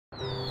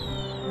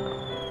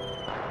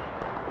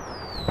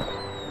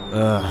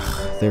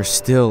Ugh, they're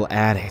still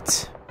at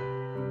it.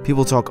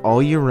 People talk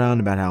all year round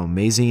about how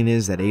amazing it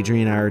is that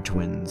Adrian and I are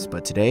twins,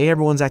 but today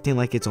everyone's acting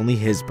like it's only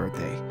his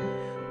birthday.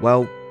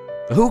 Well,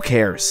 who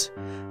cares?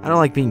 I don't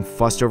like being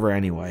fussed over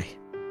anyway.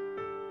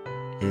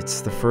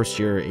 It's the first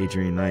year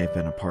Adrian and I have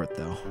been apart,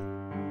 though.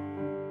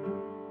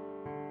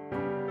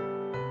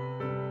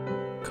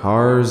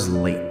 Car's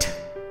late.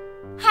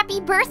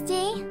 Happy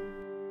birthday!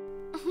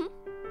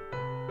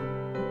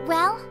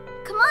 Well,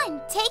 come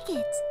on, take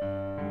it.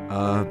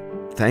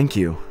 Thank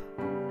you.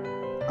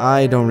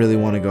 I don't really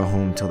want to go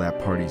home till that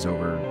party's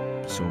over,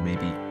 so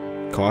maybe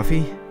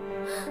coffee?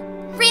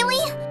 Really?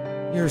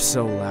 You're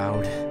so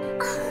loud.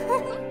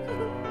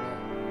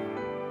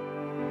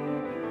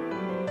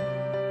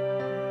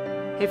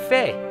 Hey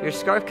Faye, your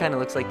scarf kinda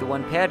looks like the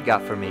one Pad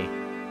got for me.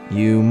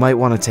 You might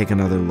want to take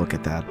another look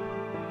at that.